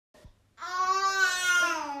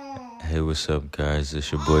Hey, what's up, guys?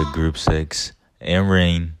 It's your boy Group 6 and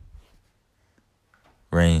Rain.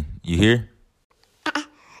 Rain, you here?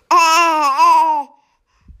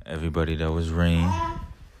 Everybody, that was Rain.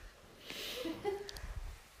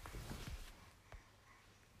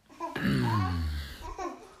 Can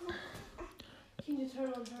you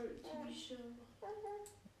turn on her TV show?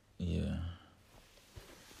 Yeah.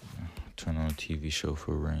 Turn on a TV show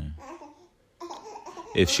for Rain.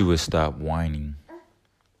 If she would stop whining.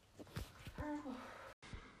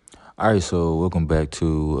 Alright, so welcome back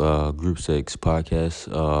to Group 6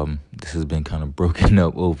 podcast. This has been kind of broken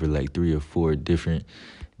up over like 3 or 4 different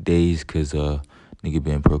days because nigga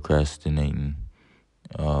been procrastinating.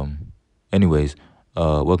 Anyways,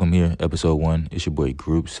 welcome here, episode 1. It's your boy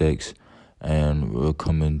Group 6, and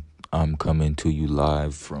I'm coming to you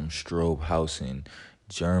live from Strobe House in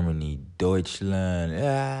Germany, Deutschland.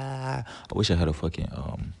 I wish I had a fucking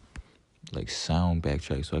like sound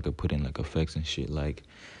backtrack so I could put in like effects and shit like that.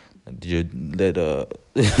 I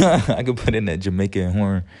could put in that Jamaican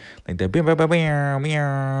horn like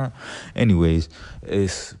that. Anyways,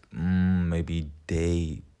 it's maybe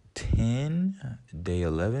day 10, day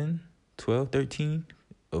 11, 12, 13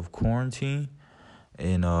 of quarantine.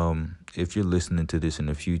 And if you're listening to this in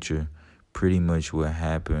the future, pretty much what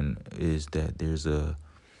happened is that there's a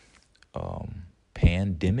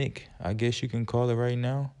pandemic, I guess you can call it right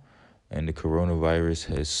now, and the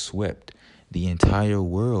coronavirus has swept the entire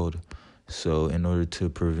world. So in order to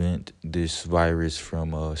prevent this virus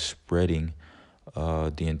from spreading,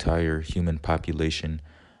 the entire human population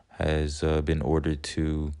has been ordered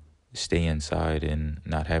to stay inside and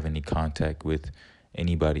not have any contact with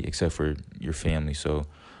anybody except for your family. So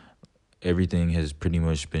everything has pretty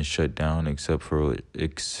much been shut down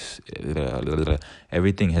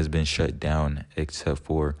everything has been shut down except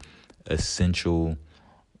for essential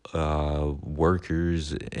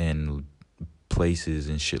workers and places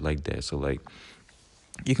and shit like that. So like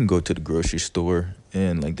you can go to the grocery store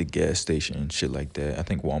and like the gas station and shit like that. I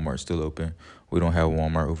think Walmart's still open. We don't have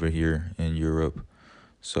Walmart over here in Europe.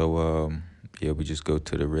 So yeah, we just go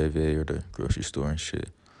to the Reve or the grocery store and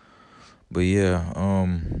shit. But yeah,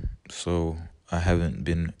 so I haven't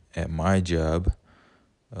been at my job.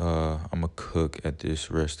 I'm a cook at this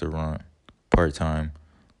restaurant part-time,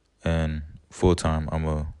 and full-time I'm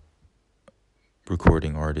a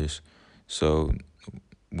recording artist. So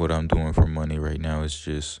what I'm doing for money right now is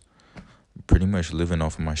just pretty much living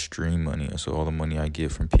off of my stream money. So all the money I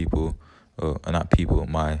get from people, not people,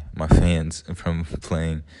 my fans from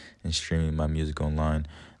playing and streaming my music online.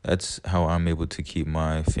 That's how I'm able to keep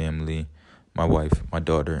my family, my wife, my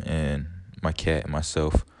daughter, and my cat and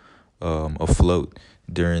myself afloat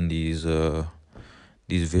during these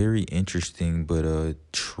very interesting but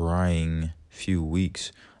trying few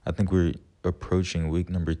weeks. I think we're approaching week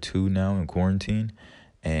number 2 now in quarantine,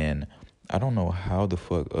 and I don't know how the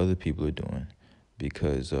fuck other people are doing,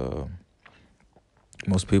 because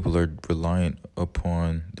most people are reliant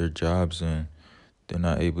upon their jobs and they're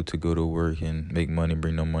not able to go to work and make money,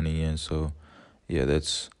 bring no money in. So yeah,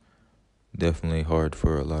 that's definitely hard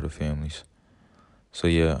for a lot of families. So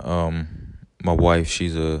yeah, my wife,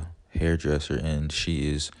 she's a hairdresser, and she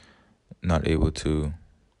is not able to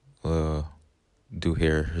do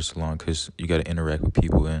her salon because you got to interact with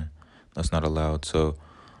people, and that's not allowed. So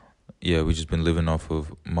yeah, we just been living off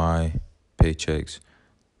of my paychecks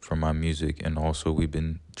from my music, and also we've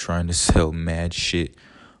been trying to sell mad shit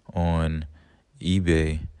on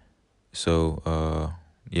eBay. So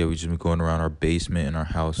yeah, we just been going around our basement and our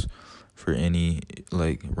house for any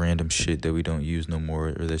like random shit that we don't use no more,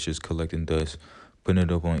 or that's just collecting dust, putting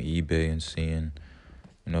it up on eBay and seeing,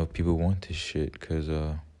 if people want this shit, because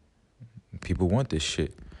people want this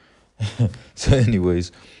shit. So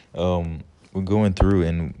anyways, we're going through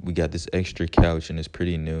and we got this extra couch and it's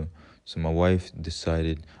pretty new. So my wife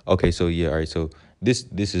decided, okay, so yeah, all right, so this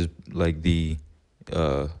is like the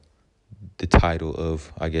title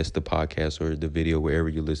of, I guess, the podcast or the video, wherever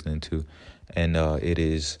you're listening to, and it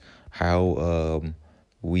is how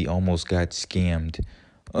we almost got scammed.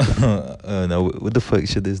 No, what the fuck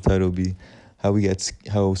should this title be? How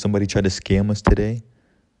somebody tried to scam us today.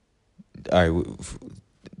 All right,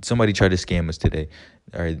 somebody tried to scam us today.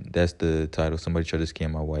 All right, that's the title. Somebody tried to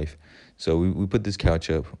scam my wife. So we put this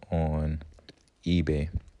couch up on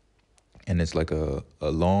eBay, and it's like a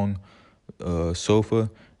long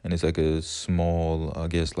sofa, and it's like a small, I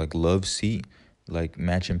guess, like love seat, like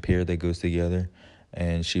matching pair that goes together.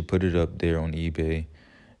 And she put it up there on eBay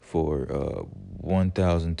for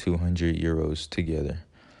 1,200 euros together.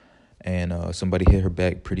 And somebody hit her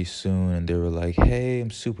back pretty soon, and they were like, hey, I'm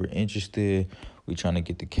super interested. We're trying to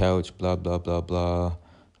get the couch, blah, blah, blah, blah.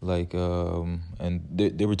 Like and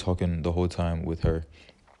they were talking the whole time with her.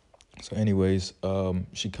 So anyways,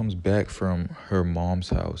 she comes back from her mom's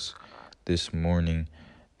house this morning,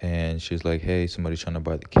 and she's like, hey, somebody's trying to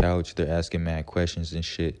buy the couch. They're asking mad questions and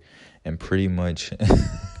shit, and pretty much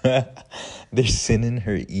they're sending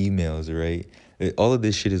her emails, right? All of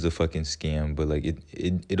this shit is a fucking scam, but like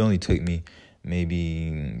it only took me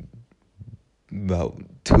maybe about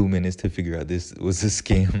 2 minutes to figure out this was a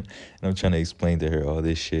scam. And I'm trying to explain to her all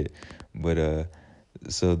this shit. But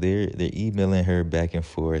so they're emailing her back and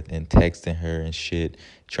forth and texting her and shit,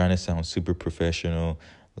 trying to sound super professional,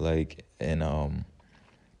 like, and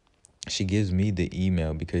she gives me the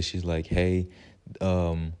email because she's like, hey,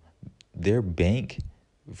 their bank,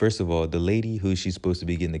 first of all, the lady who she's supposed to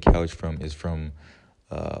be getting the couch from is from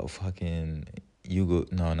fucking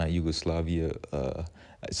not Yugoslavia,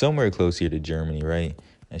 somewhere close here to Germany, right?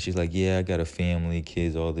 And she's like, yeah, I got a family,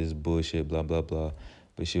 kids, all this bullshit, blah blah blah.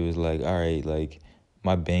 But she was like, all right, like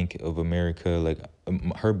my Bank of America, like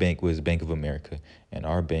her bank was Bank of America, and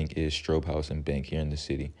our bank is Strobhouse and Bank here in the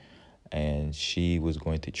city. And she was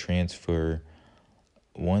going to transfer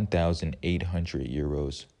 1,800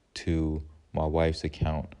 euros to my wife's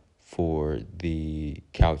account for the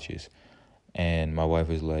couches. And my wife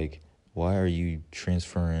was like, why are you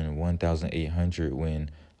transferring 1,800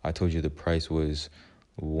 when I told you the price was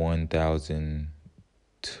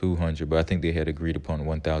 1,200? But I think they had agreed upon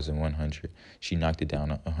 1,100. She knocked it down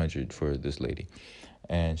 100 for this lady.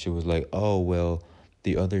 And she was like, oh, well,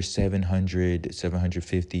 the other 700,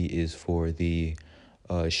 750 is for the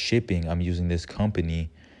shipping. I'm using this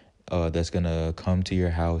company that's going to come to your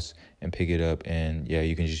house and pick it up. And yeah,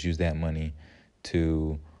 you can just use that money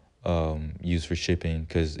to use for shipping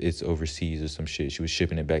because it's overseas or some shit. She was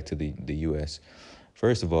shipping it back to the U.S.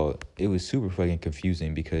 First of all, it was super fucking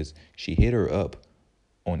confusing because she hit her up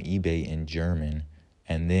on eBay in German,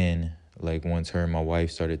 and then like once her and my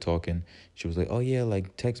wife started talking, she was like, oh yeah,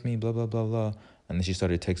 like text me, blah blah blah blah, and then she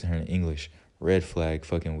started texting her in English. Red flag,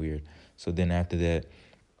 fucking weird. So then after that,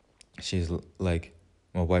 she's like,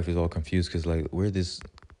 my wife is all confused because like where this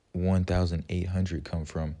 1,800 come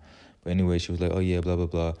from. But anyway, she was like, oh yeah, blah blah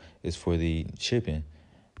blah, it's for the shipping.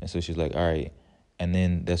 And so she's like, all right. And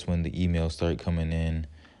then that's when the emails start coming in,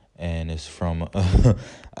 and it's from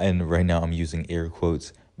and right now I'm using air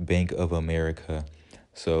quotes, Bank of America.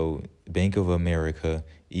 So Bank of America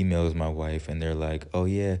emails my wife, and they're like, oh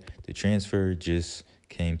yeah, the transfer just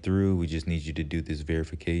came through, we just need you to do this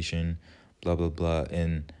verification, blah blah blah.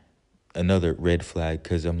 And another red flag,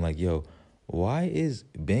 because I'm like, yo, why is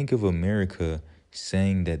Bank of America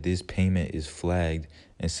saying that this payment is flagged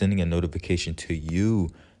and sending a notification to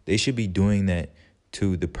you? They should be doing that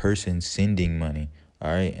to the person sending money.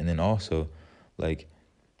 All right. And then also, like,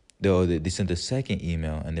 they sent a second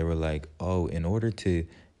email, and they were like, oh, in order to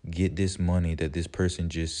get this money that this person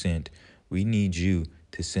just sent, we need you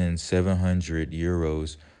to send 700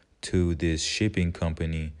 euros to this shipping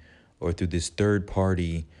company or to this third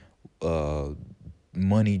party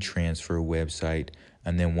money transfer website.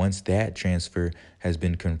 And then once that transfer has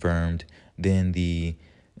been confirmed, then the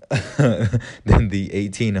then the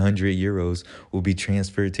 1,800 euros will be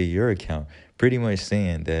transferred to your account. Pretty much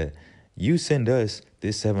saying that you send us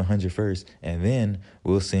this 700 first, and then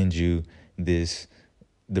we'll send you the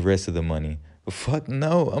rest of the money. But fuck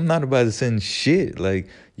no, I'm not about to send shit. Like,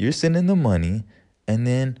 you're sending the money, and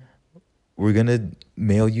then we're gonna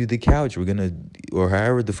mail you the couch. Or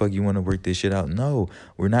however the fuck you want to work this shit out. No,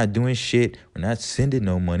 we're not doing shit. We're not sending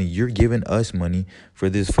no money. You're giving us money for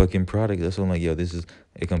this fucking product. That's why I'm like, yo, this is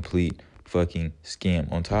a complete fucking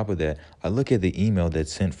scam. On top of that, I look at the email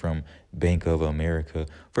that's sent from Bank of America.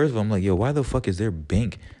 First of all, I'm like, yo, why the fuck is their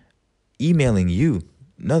bank emailing you?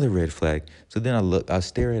 Another red flag. So then I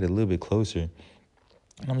stare at it a little bit closer.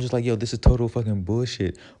 And I'm just like, yo, this is total fucking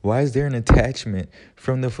bullshit. Why is there an attachment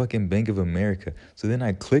from the fucking Bank of America? So then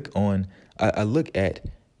I click on, I look at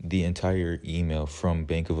the entire email from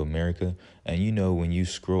Bank of America. And you know, when you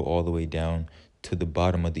scroll all the way down to the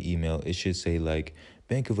bottom of the email, it should say like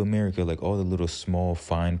Bank of America, like all the little small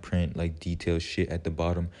fine print, like detailed shit at the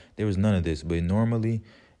bottom. There was none of this. But normally,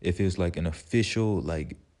 if it was like an official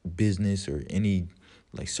like business or any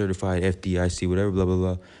like certified FDIC, whatever, blah, blah,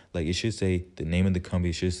 blah. Like, it should say the name of the company.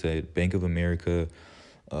 It should say Bank of America,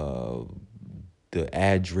 the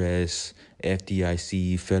address,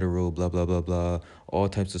 FDIC, federal, blah, blah, blah, blah. All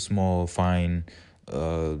types of small, fine,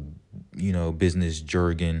 business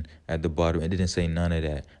jargon at the bottom. It didn't say none of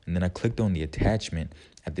that. And then I clicked on the attachment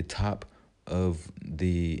at the top of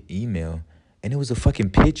the email, and it was a fucking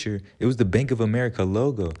picture. It was the Bank of America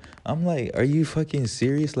logo. I'm like, are you fucking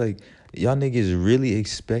serious? Like, Y'all niggas really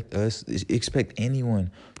expect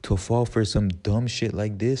anyone to fall for some dumb shit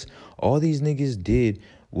like this? All these niggas did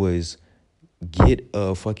was get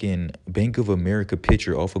a fucking Bank of America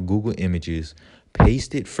picture off of Google Images,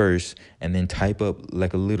 paste it first, and then type up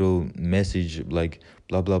like a little message like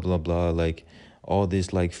blah blah blah blah, like all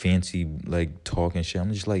this like fancy like talking shit.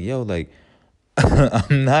 I'm just like, yo, like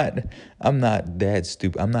I'm not I'm not that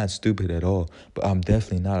stupid. I'm not stupid at all, but I'm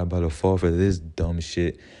definitely not about to fall for this dumb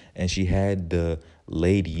shit. And she had the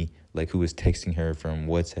lady like who was texting her from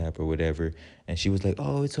WhatsApp or whatever, and she was like,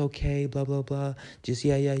 "Oh, it's okay, blah blah blah. Just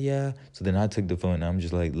yeah, yeah, yeah." So then I took the phone and I'm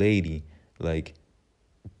just like, "Lady, like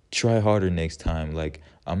try harder next time. Like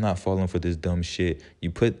I'm not falling for this dumb shit.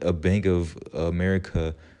 You put a Bank of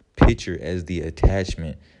America picture as the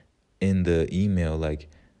attachment in the email. Like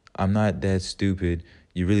I'm not that stupid.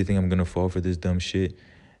 You really think I'm gonna fall for this dumb shit?"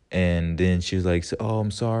 And then she was like, "Oh,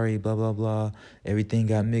 I'm sorry, blah blah blah. Everything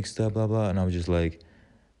got mixed up, blah blah." And I was just like,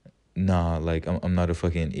 "Nah, like I'm not a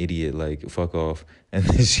fucking idiot. Like fuck off." And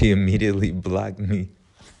then she immediately blocked me.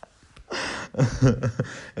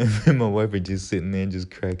 And then my wife was just sitting there and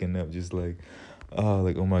just cracking up, just like, oh,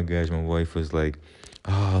 like, oh my gosh. My wife was like,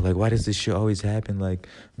 oh, like, why does this shit always happen? Like,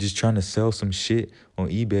 just trying to sell some shit on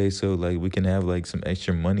eBay so, like, we can have, like, some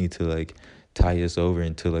extra money to, like, tie us over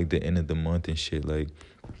until, like, the end of the month and shit. Like,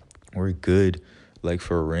 we're good, like,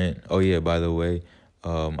 for rent. Oh, yeah, by the way,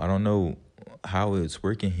 I don't know how it's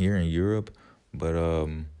working here in Europe, but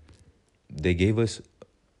they gave us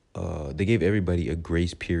they gave everybody a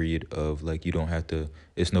grace period of like you don't have to,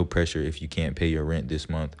 it's no pressure if you can't pay your rent this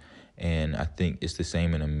month. And I think it's the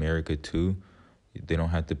same in America too. They don't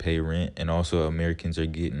have to pay rent, and also Americans are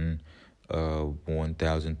getting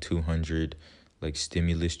 1,200 like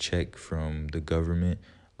stimulus check from the government.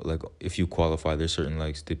 Like if you qualify, there's certain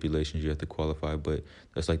like stipulations you have to qualify, but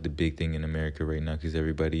that's like the big thing in America right now because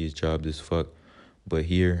everybody is jobless as fuck. But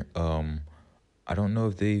here I don't know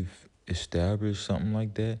if they've established something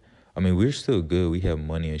like that. I mean, we're still good. We have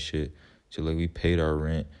money and shit. So like we paid our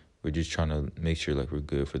rent. We're just trying to make sure like we're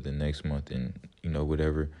good for the next month and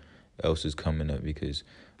whatever else is coming up because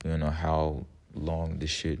we don't know how long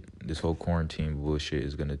this whole quarantine bullshit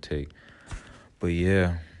is gonna take. But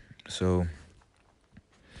yeah, so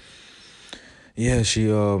yeah, she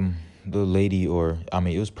the lady, or I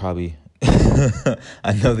mean it was probably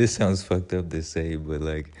I know this sounds fucked up to say, but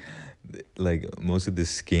like most of the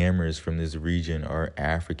scammers from this region are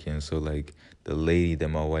African. So like the lady that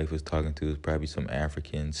my wife was talking to is probably some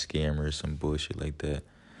African scammer, some bullshit like that.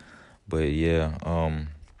 But yeah,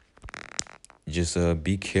 just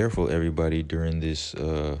be careful everybody during this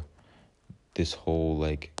whole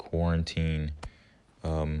like quarantine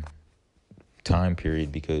time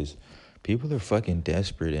period because people are fucking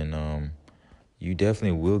desperate, and you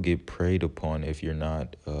definitely will get preyed upon if you're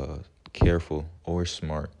not careful or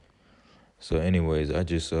smart. So anyways, I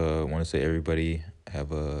just want to say everybody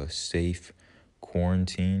have a safe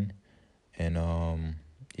quarantine, and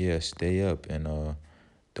yeah, stay up, and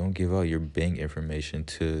don't give out your bank information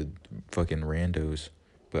to fucking randos.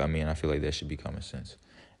 But I mean, I feel like that should be common sense.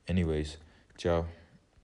 Anyways, ciao.